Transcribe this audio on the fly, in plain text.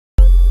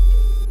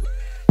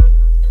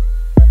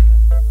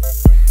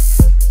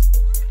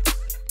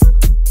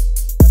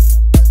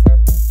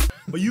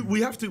But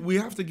we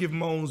have to give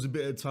Miles a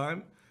bit of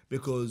time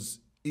because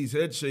his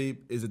head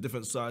shape is a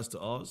different size to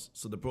ours,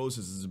 so the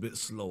process is a bit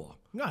slower.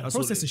 Nah, the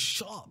process is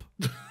sharp.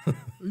 Are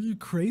you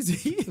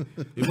crazy?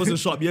 It wasn't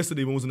sharp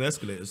yesterday when it was on the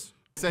escalators.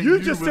 You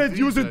just said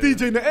you was a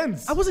DJ in the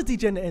ends. I was a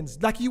DJ in the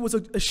ends. Like you was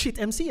a shit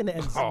MC in the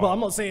ends. But I'm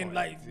not saying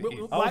like,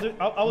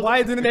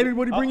 why didn't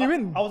everybody bring you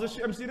in? I was a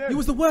shit MC there. You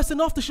was the worst in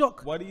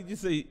Aftershock. Why did you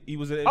say he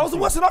was a I was the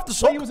worst in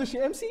Aftershock. You was a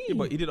shit MC. Yeah,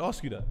 but he didn't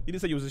ask you that. He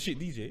didn't say you was a shit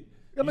DJ.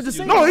 I'm just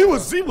saying. No, he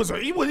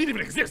didn't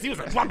even exist. He was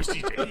a rubbish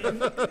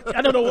DJ.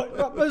 I don't know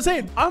what I'm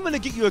saying. I'm gonna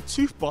get you a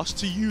toothbrush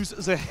to use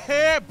as a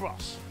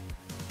hairbrush.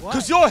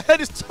 Because your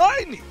head is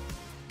tiny.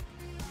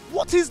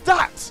 What is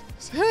that?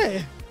 It's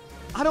hair.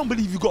 I don't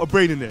believe you got a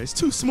brain in there. It's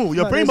too small.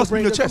 Your brain must be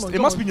in your chest. It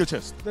must be in your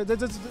chest.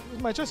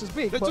 My chest is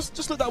big.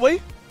 Just look that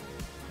way.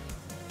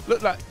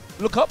 Look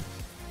up.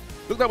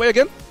 Look that way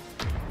again.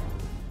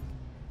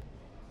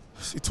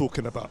 What's he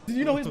talking about? Did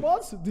you know his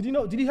bars? Did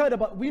you heard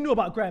about? We knew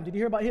about Graham. Did you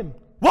hear about him?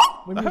 What?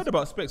 I heard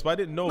about Specs, but I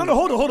didn't know. No,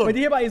 hold on. Did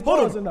you hear about his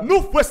bars and that?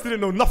 Northwest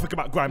didn't know nothing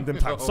about Graham them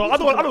times, so I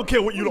don't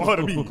care what you lot heard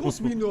of me. Of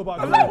course we knew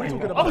about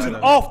Graham. I was in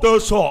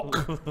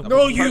Aftershock.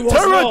 No, you was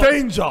Terror not.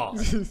 Danger.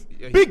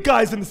 Big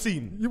guys in the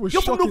scene. You're from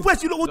shocking.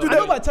 Northwest. You lot will do I that.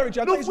 know about Terror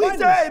Danger. No, we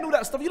there and all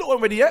that stuff. You lot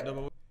weren't ready yet.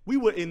 We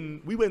went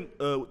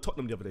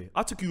Tottenham the other day.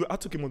 I took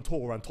him on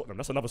tour around Tottenham.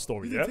 That's another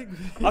story, yeah?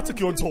 I took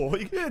you on tour.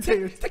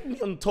 Take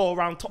me on tour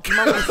around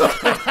Tottenham.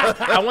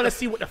 I want to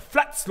see what the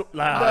flats look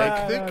like.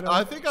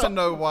 I think I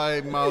know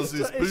why Miles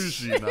is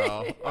bougie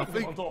now. I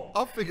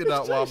figured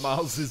out why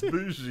Miles is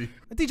bougie.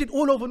 I DJed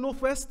all over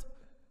Northwest.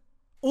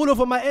 All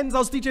over my ends. I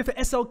was DJing for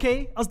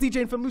SLK. I was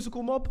DJing for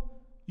Musical Mob.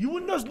 You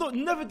wouldn't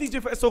never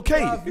DJ for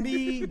SLK.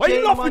 Me, Why are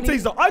you laughing, Money.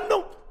 Taser? I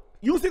know.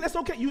 You was in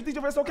SLK. You was DJ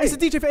for SLK. I used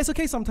to DJ for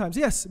SLK sometimes,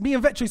 yes. Me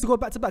and Vetra used to go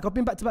back to back. I've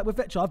been back to back with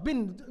Vetra. I've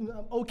been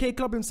OK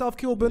Club in South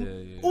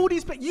Kilburn. All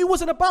these, you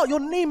wasn't about. Your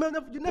name,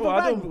 you never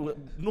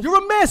rang. You're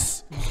a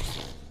mess.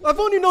 I've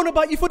only known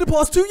about you for the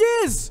past 2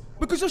 years.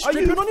 Because you're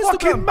stripping on Instagram. Are you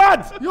fucking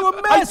mad? You're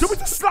a mess. Do you want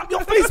me to slap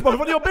your face,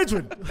 bro, in your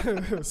bedroom?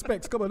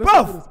 Specs, come on.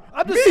 Bruv,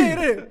 I'm just saying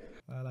it.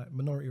 I like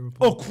Minority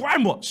Report. Oh,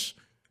 Crime Watch.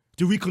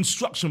 The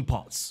reconstruction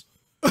parts.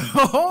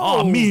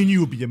 Oh, me and you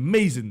would be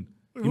amazing.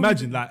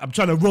 Imagine, like, I'm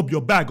trying to rob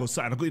your bag or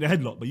something. I got you in a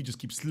headlock, but you just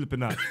keep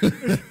slipping out.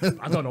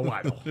 I don't know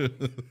why, though.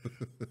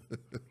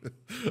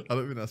 I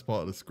don't think that's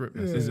part of the script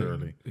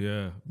necessarily.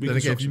 Yeah. Then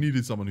again, if you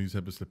needed someone whose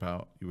head would slip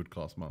out, you would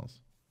cast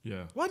Miles.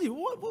 Yeah. Why do you,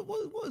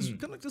 what is,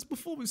 can I just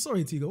before we,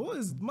 sorry Tigo, what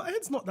is, my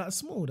head's not that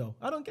small though.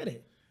 I don't get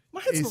it. My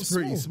head's not It's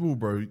pretty small,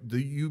 bro.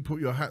 You put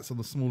your hats on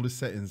the smallest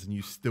settings and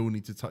you still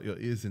need to tuck your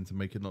ears in to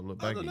make it not look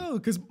baggy. I don't know,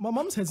 because my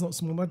mum's head's not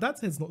small, my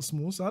dad's head's not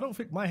small, so I don't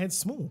think my head's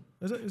small.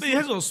 Your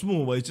head's not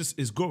small, but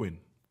it's growing.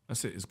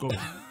 That's it, it's growing.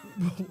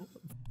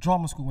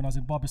 Drama school, when I was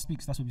in Barber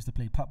Speaks, that's what we used to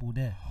play Patball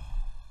there.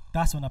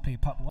 That's when I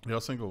played Patball. You're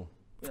single.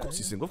 Of course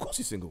he's single. Of course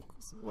he's single.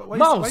 Why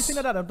are you saying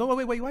it like that? Don't,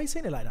 wait, why are you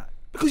saying it like that?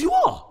 Because you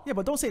are. Yeah,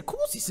 but don't say, of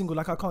course he's single,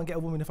 like I can't get a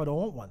woman if I don't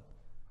want one.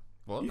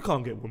 What? You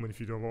can't get a woman if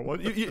you don't want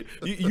one.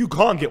 You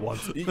can't get one.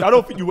 I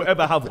don't think you will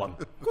ever have one.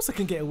 Of course I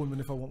can get a woman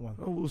if I want one.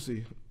 Oh, we'll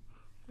see.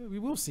 Yeah, we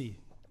will see.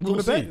 We'll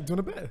Do you want see. to bet? Do you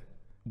want to bet?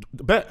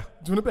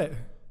 Bet. Do you want to bet?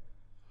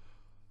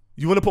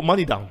 You want to put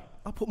money down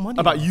I'll put money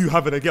about down. you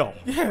having a girl?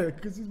 Yeah,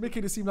 because he's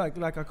making it seem like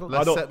I can't.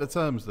 Let's set the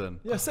terms then.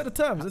 Yeah, set the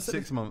terms. Let's set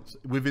 6 months.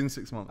 Within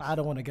 6 months. I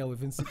don't want to go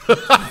within 6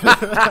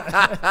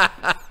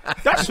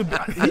 That should be,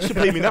 he should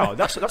pay me now.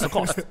 That's a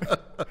cost.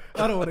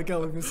 I don't want to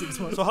go within 6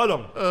 months. So how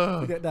long?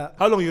 Forget that.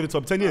 How long are you in the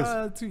top? 10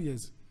 years? 2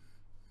 years.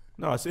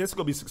 No, so it's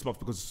got to be 6 months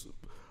because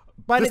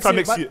By this time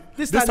next year,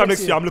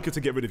 I'm looking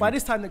to get rid of By you.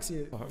 this time next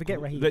year,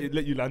 forget Raheem.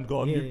 Let you land, go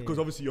on. Yeah, Because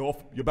obviously you're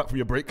off. You're back from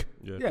your break.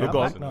 Yeah, you're I'm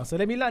gone. back now. So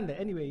let me land it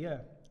anyway. Yeah.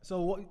 So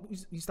what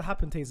used to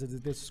happen,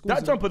 Taser? There's schools.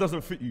 That jumper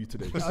doesn't fit you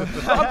today.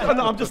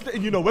 I'm just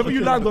letting you know, whether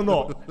you land or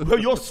not, where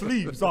your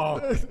sleeves are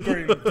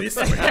going this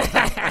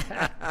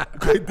way.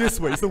 Going this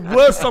way. It's the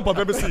worst jump I've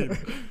ever seen.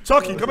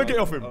 Chucky, come and get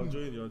off him. I'll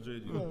join you.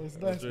 Oh, it's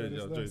nice, man,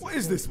 it's nice. What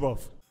is this, bruv?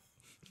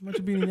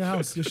 Imagine being in your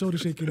house, your shoulder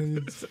shaking,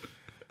 and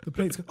the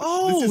plates go.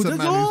 This is a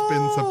man who's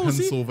been to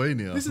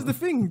Pennsylvania. See, this is the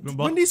thing.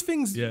 Remember? When these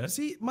things, Yeah.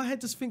 see, my head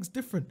just thinks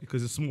different.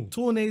 Because it's small.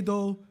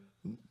 Tornado.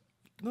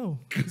 No,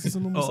 this is a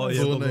normal size.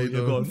 yeah,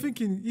 Tornado. I'm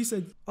thinking, you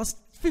said, I was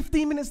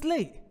 15 minutes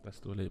late. That's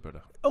still late,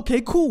 brother.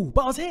 Okay, cool,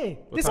 but I was here.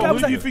 This time? guy was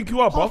Who do like, you think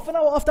you are, bruv? half an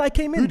hour after I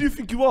came in. Who do you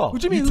think you are? What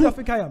do you mean, who talk, I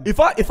think I am? If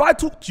I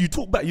talk to you,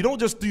 talk back. You don't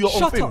just do your own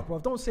Shut thing. up,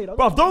 bruv. Don't say that.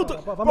 Bruv, don't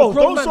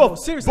show off.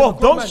 Seriously, Bruv,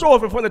 don't show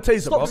off in front of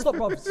Taser, Stop, bruv. stop,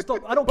 bruv.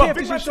 Stop. I don't Bruv, care if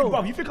big it's man your thing, show.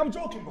 bruv. You think I'm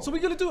joking, bruv? So what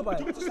are you going to do about it?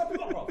 Do you want me to step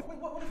it up, bruv? Wait,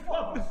 what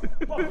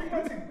the fuck, bruv? Big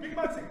man thing, big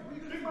man thing,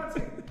 big man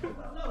thing.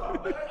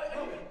 Are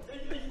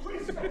you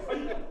crazy, bruv? Are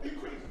you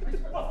crazy?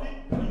 Are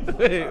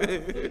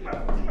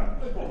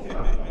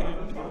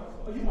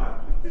you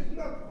mad?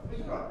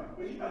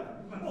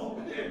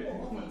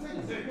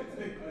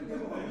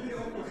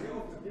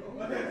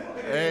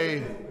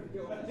 Hey.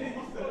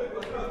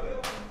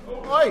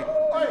 Oi.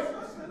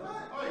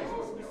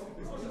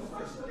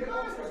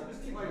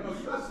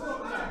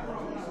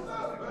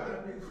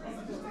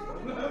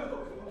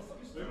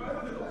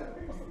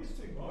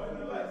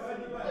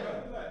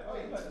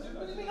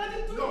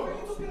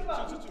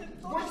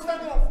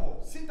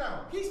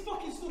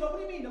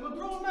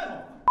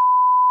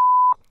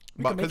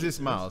 But because it's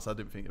Miles, I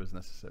didn't think it was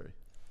necessary.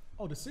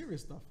 Oh, the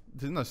serious stuff.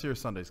 There's no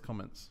Serious Sundays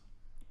comments.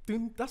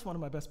 Dude, that's one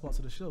of my best parts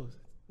of the shows.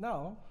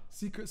 Now,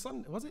 Secret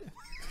Sunday, was it?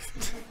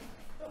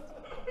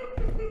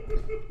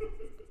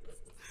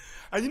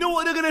 And you know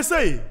what they're gonna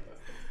say?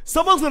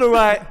 Someone's gonna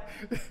write,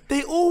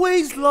 they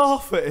always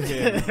laugh at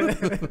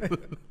him.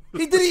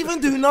 He didn't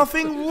even do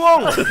nothing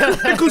wrong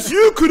because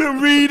you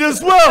couldn't read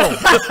as well.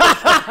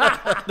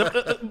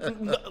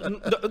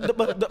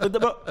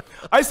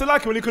 I used to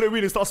like it when he couldn't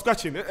read and start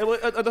scratching. All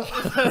of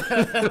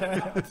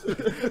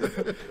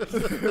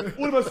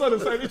a sudden,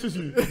 something interests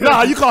you.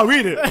 Nah, you can't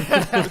read it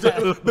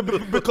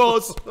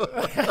because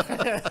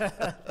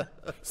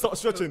start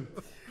stretching.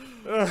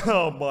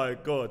 Oh my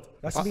God.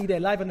 That's me there,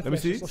 live in the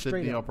flesh. Let me see.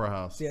 Sydney Opera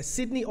House. Yeah,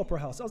 Sydney Opera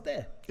House. I was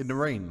there. In the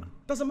rain.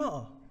 Doesn't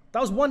matter.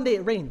 That was one day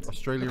it rained.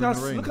 Australia in the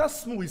rain. Look how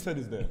small his head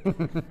is there.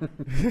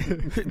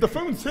 The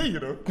phone's here, you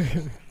know,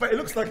 but it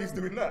looks like he's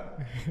doing that.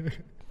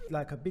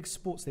 Like a big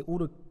sports day. All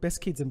the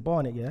best kids in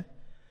Barnet, yeah,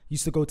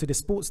 used to go to the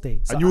sports day.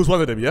 So and you was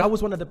one of them, yeah? I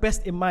was one of the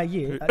best in my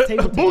year at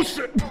table tennis.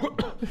 Bullshit.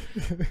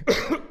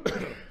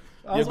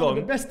 I was one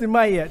of the best in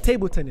my year at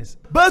table tennis.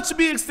 Birds should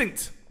be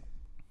extinct.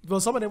 Well,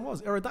 some of them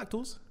was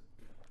aerodactyls.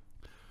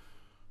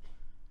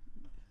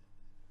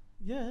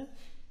 Yeah.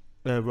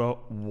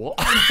 What?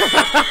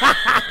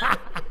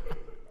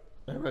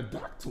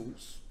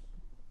 Aerodactyls.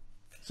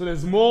 So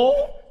there's more?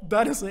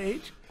 Dinosaur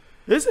age.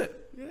 Is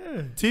it?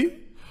 Yeah. T?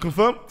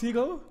 Confirm?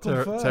 Tigo?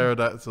 Confirm.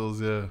 Pterodactyls,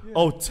 yeah.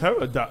 Oh,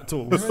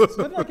 pterodactyls.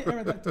 Where did I get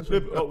aerodactyls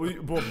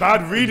from? Bro,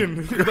 bad reading.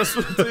 That's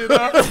what I'm saying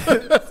that.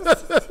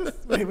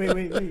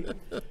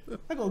 Wait.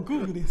 I gotta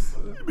Google this.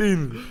 What do you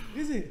mean?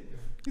 Is it?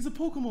 It's a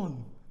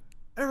Pokemon.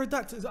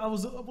 Aerodactyls. I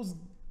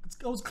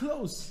was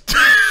close.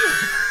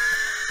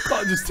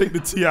 Can't just take the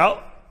T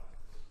out.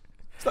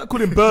 Start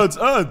calling birds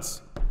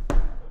Erds.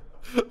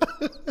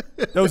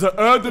 There was an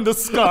Erd in the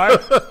sky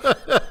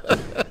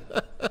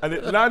and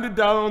it landed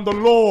down on the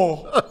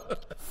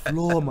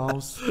floor,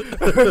 mouse.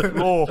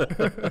 Floor.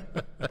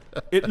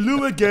 It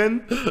flew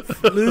again.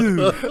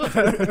 Flew.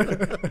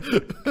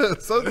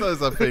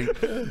 Sometimes I think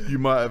you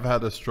might have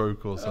had a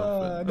stroke or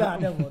something. Nah,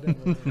 never.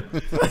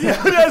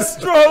 Yeah, that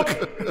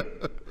stroke.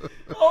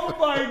 Oh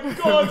my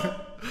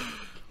God.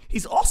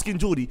 He's asking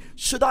Jordy,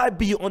 should I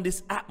be on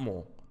this app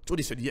more?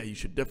 Jordy said, yeah, you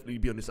should definitely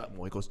be on this app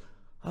more. He goes,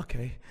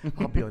 okay,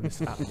 I'll be on this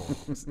app more.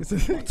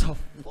 What a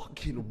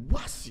fucking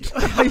wassy.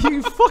 Are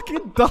you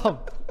fucking dumb?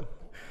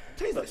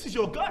 This is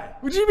your guy.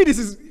 What do you mean this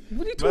is...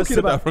 What are you talking said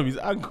about? that from his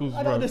ankles, I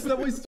don't bro. understand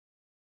what he's...